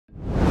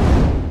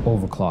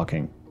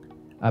Overclocking.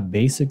 A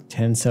basic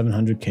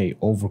 10700K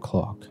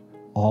overclock,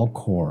 all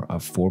core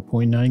of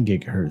 4.9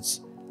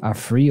 GHz, a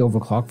free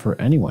overclock for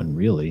anyone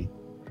really.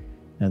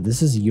 Now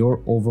this is your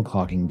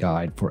overclocking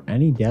guide for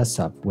any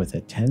desktop with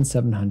a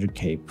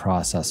 10700K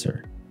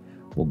processor.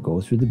 We'll go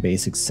through the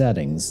basic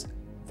settings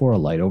for a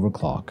light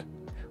overclock.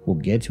 We'll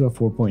get to a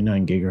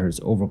 4.9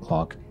 GHz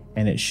overclock,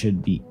 and it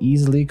should be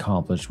easily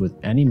accomplished with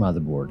any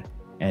motherboard,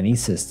 any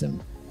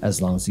system,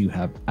 as long as you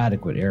have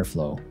adequate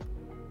airflow.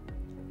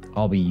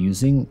 I'll be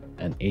using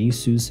an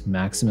Asus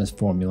Maximus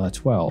Formula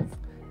 12,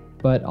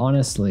 but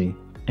honestly,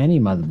 any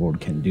motherboard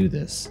can do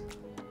this.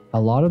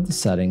 A lot of the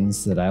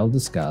settings that I'll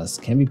discuss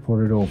can be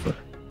ported over.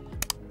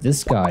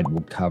 This guide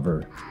will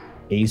cover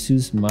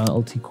Asus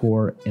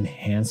Multicore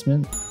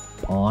Enhancement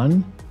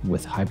on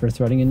with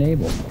Hyperthreading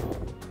enabled,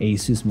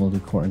 Asus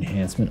Multicore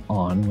Enhancement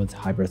on with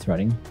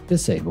Hyperthreading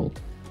disabled,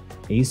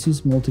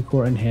 Asus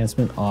Multicore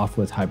Enhancement off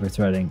with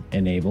Hyperthreading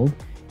enabled,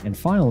 and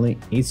finally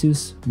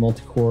Asus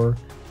Multicore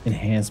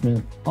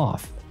Enhancement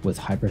off with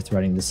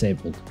Hyperthreading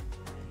disabled.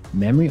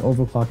 Memory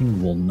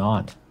overclocking will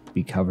not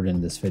be covered in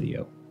this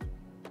video.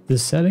 The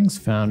settings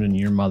found in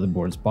your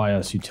motherboard's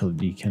BIOS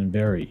utility can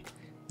vary.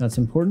 Now it's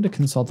important to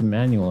consult the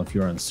manual if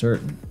you're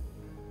uncertain.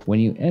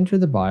 When you enter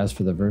the BIOS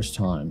for the first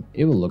time,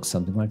 it will look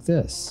something like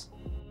this.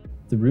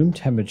 The room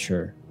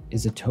temperature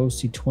is a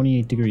toasty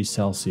 28 degrees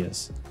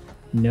Celsius,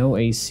 no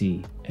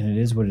AC, and it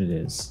is what it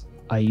is.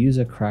 I use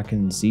a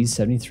Kraken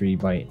Z73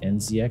 by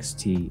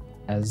NZXT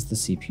as the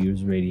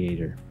CPU's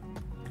radiator.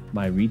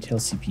 My retail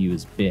CPU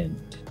is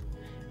binned,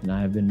 and I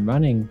have been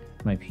running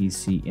my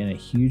PC in a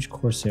huge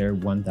Corsair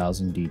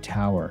 1000D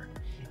tower.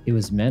 It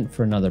was meant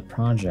for another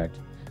project,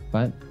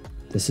 but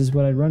this is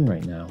what I run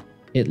right now.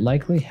 It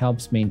likely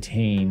helps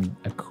maintain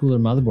a cooler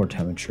motherboard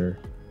temperature.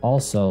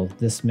 Also,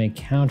 this may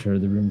counter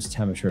the room's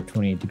temperature of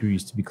 28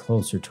 degrees to be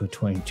closer to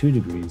 22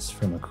 degrees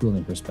from a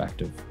cooling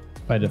perspective.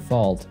 By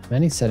default,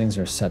 many settings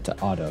are set to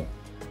auto.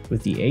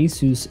 With the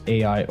Asus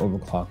AI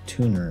Overclock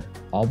Tuner,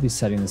 I'll be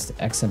setting this to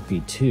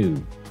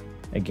XMP2.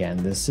 Again,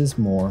 this is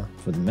more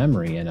for the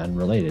memory and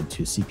unrelated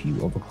to CPU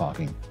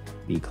overclocking.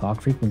 The clock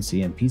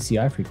frequency and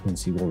PCI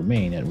frequency will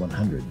remain at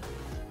 100.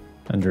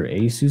 Under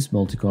Asus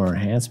Multicore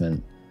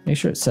Enhancement, make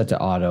sure it's set to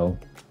auto,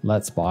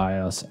 let's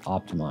BIOS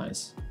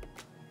optimize.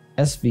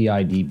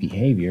 SVID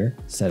behavior,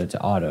 set it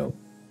to auto.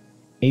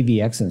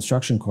 AVX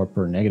instruction core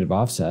per negative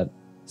offset,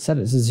 set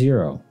it to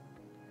 0.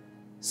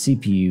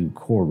 CPU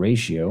core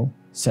ratio,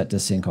 set to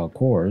sync all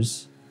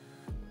cores.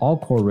 All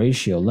core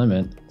ratio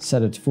limit,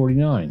 set it to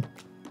 49.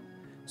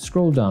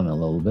 Scroll down a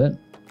little bit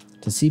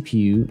to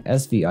CPU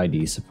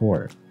SVID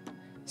support.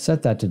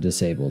 Set that to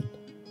disabled.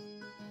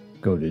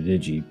 Go to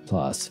Digi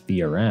plus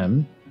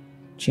VRM.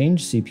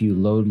 Change CPU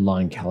load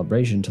line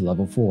calibration to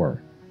level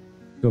 4.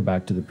 Go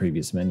back to the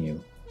previous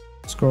menu.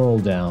 Scroll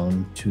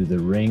down to the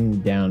ring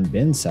down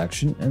bin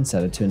section and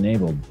set it to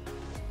enabled.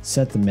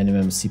 Set the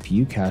minimum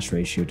CPU cache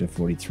ratio to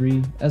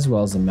 43 as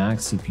well as the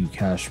max CPU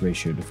cache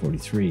ratio to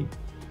 43.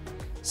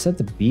 Set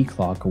the B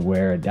clock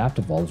aware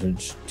adaptive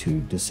voltage to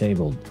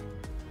disabled.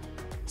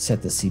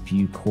 Set the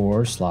CPU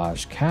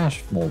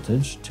core/cache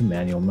voltage to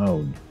manual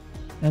mode,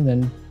 and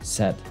then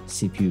set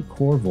CPU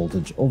core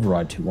voltage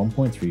override to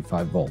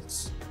 1.35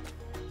 volts.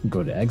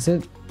 Go to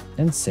exit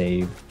and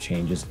save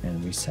changes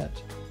and reset.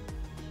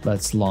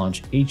 Let's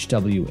launch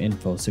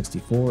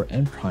HWInfo64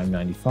 and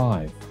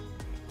Prime95.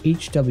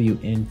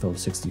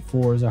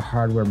 HWInfo64 is a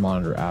hardware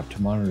monitor app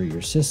to monitor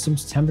your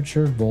system's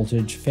temperature,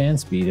 voltage, fan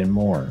speed, and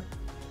more.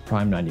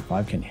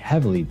 Prime95 can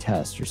heavily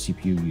test your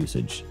CPU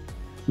usage.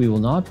 We will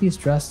not be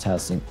stress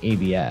testing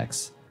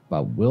AVX,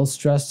 but will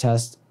stress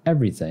test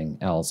everything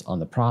else on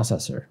the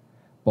processor.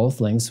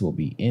 Both links will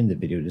be in the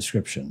video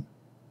description.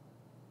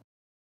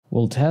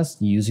 We'll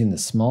test using the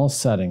small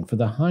setting for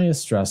the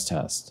highest stress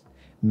test.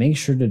 Make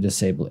sure to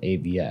disable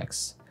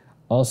AVX.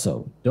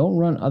 Also, don't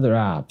run other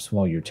apps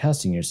while you're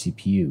testing your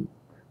CPU.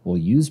 We'll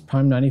use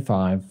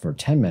Prime95 for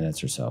 10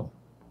 minutes or so.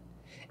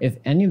 If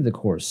any of the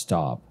cores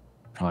stop,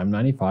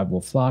 Prime95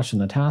 will flash in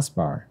the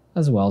taskbar,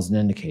 as well as an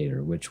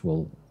indicator which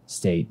will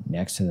state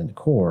next to the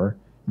core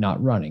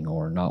not running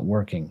or not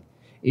working.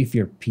 If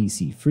your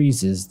PC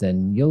freezes,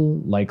 then you'll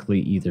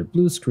likely either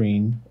blue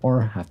screen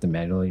or have to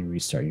manually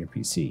restart your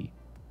PC.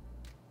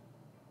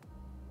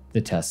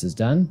 The test is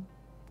done,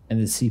 and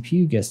the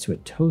CPU gets to a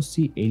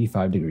toasty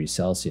 85 degrees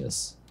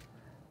Celsius.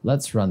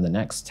 Let's run the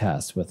next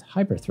test with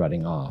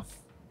hyperthreading off.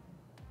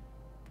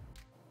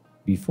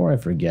 Before I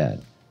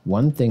forget,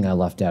 one thing I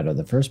left out of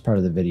the first part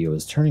of the video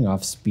is turning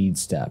off speed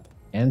step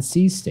and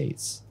C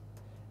states.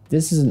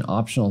 This is an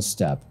optional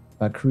step,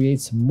 but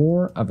creates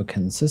more of a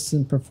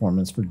consistent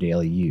performance for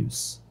daily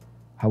use.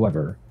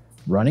 However,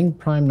 running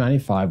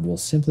Prime95 will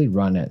simply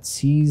run at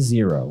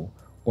C0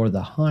 or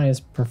the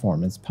highest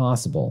performance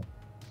possible.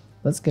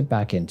 Let's get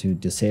back into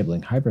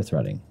disabling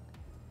hyperthreading.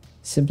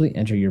 Simply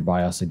enter your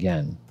BIOS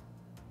again.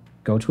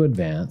 Go to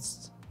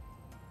Advanced,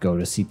 go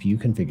to CPU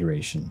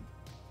Configuration,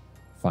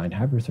 find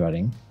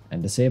hyperthreading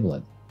and disable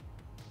it.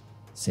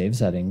 Save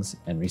settings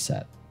and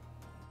reset.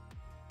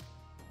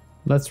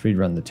 Let's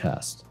rerun the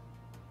test.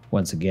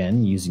 once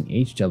again using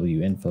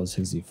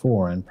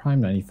HWInfo64 and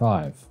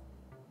Prime95.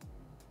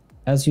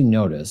 As you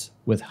notice,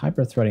 with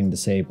hyperthreading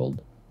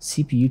disabled,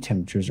 CPU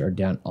temperatures are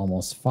down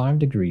almost 5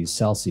 degrees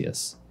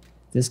Celsius.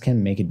 This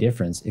can make a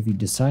difference if you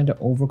decide to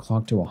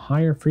overclock to a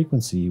higher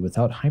frequency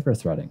without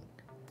hyperthreading.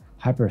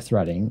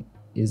 Hyperthreading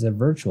is a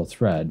virtual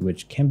thread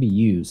which can be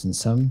used in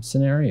some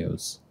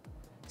scenarios.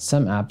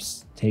 Some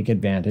apps take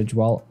advantage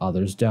while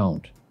others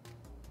don't.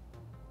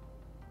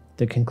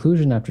 The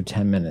conclusion after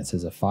 10 minutes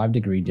is a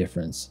 5-degree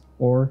difference,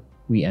 or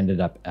we ended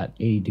up at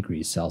 80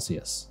 degrees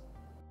Celsius.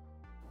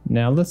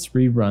 Now let's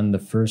rerun the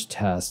first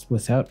test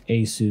without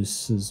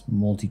Asus's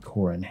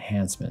Multicore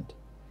Enhancement.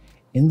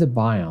 In the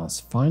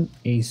BIOS, find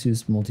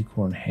Asus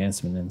Multicore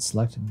Enhancement and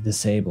select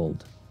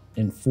Disabled.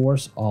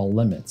 Enforce all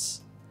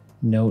limits.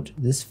 Note,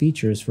 this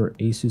feature is for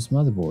Asus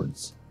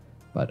motherboards,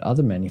 but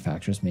other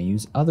manufacturers may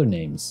use other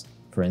names.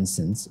 For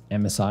instance,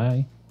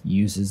 MSI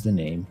uses the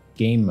name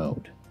Game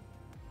Mode.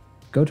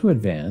 Go to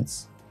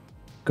Advanced,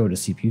 go to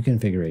CPU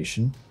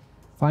Configuration,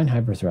 find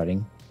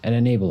Hyperthreading, and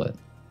enable it.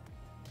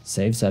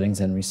 Save settings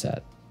and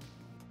reset.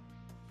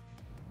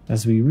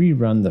 As we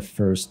rerun the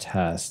first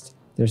test,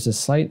 there's a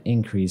slight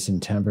increase in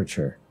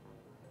temperature.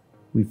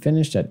 We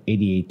finished at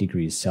 88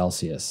 degrees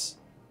Celsius.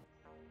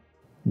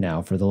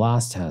 Now for the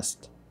last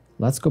test.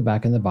 Let's go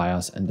back in the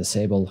BIOS and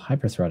disable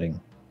hyperthreading.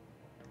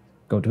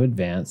 Go to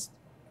Advanced,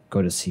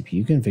 go to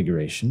CPU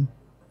Configuration,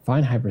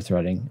 find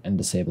hyperthreading and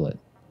disable it.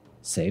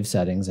 Save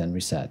settings and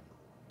reset.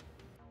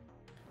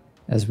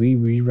 As we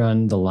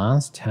rerun the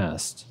last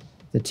test,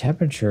 the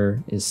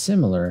temperature is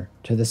similar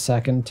to the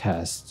second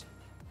test.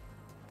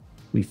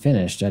 We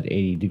finished at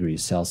 80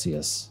 degrees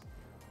Celsius.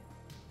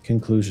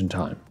 Conclusion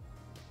time.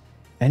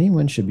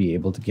 Anyone should be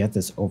able to get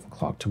this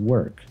overclock to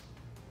work.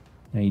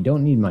 Now you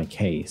don't need my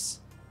case,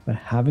 but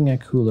having a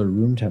cooler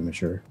room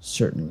temperature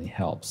certainly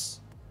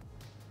helps.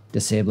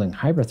 Disabling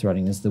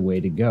hyperthreading is the way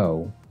to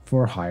go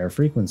for higher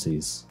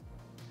frequencies.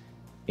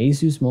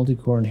 Asus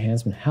Multicore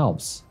Enhancement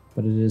helps,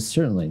 but it is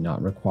certainly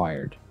not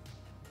required.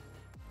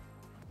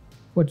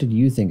 What did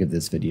you think of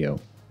this video?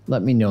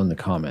 Let me know in the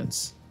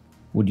comments.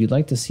 Would you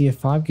like to see a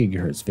 5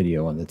 GHz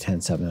video on the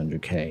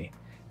 10700K?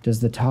 Does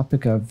the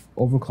topic of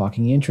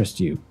overclocking interest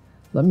you?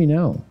 Let me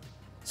know.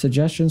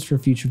 Suggestions for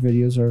future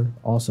videos are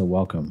also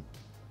welcome.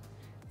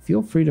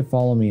 Feel free to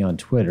follow me on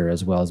Twitter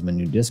as well as my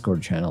new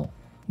Discord channel.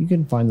 You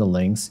can find the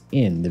links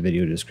in the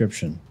video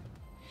description.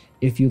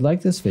 If you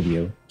like this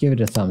video, give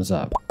it a thumbs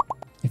up.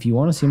 If you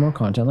want to see more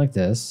content like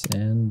this,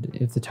 and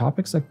if the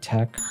topics like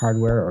tech,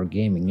 hardware, or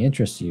gaming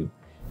interest you,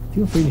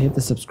 feel free to hit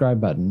the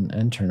subscribe button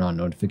and turn on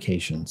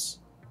notifications.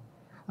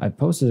 I've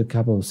posted a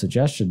couple of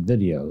suggested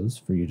videos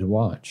for you to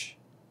watch.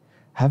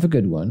 Have a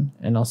good one,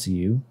 and I'll see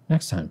you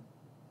next time.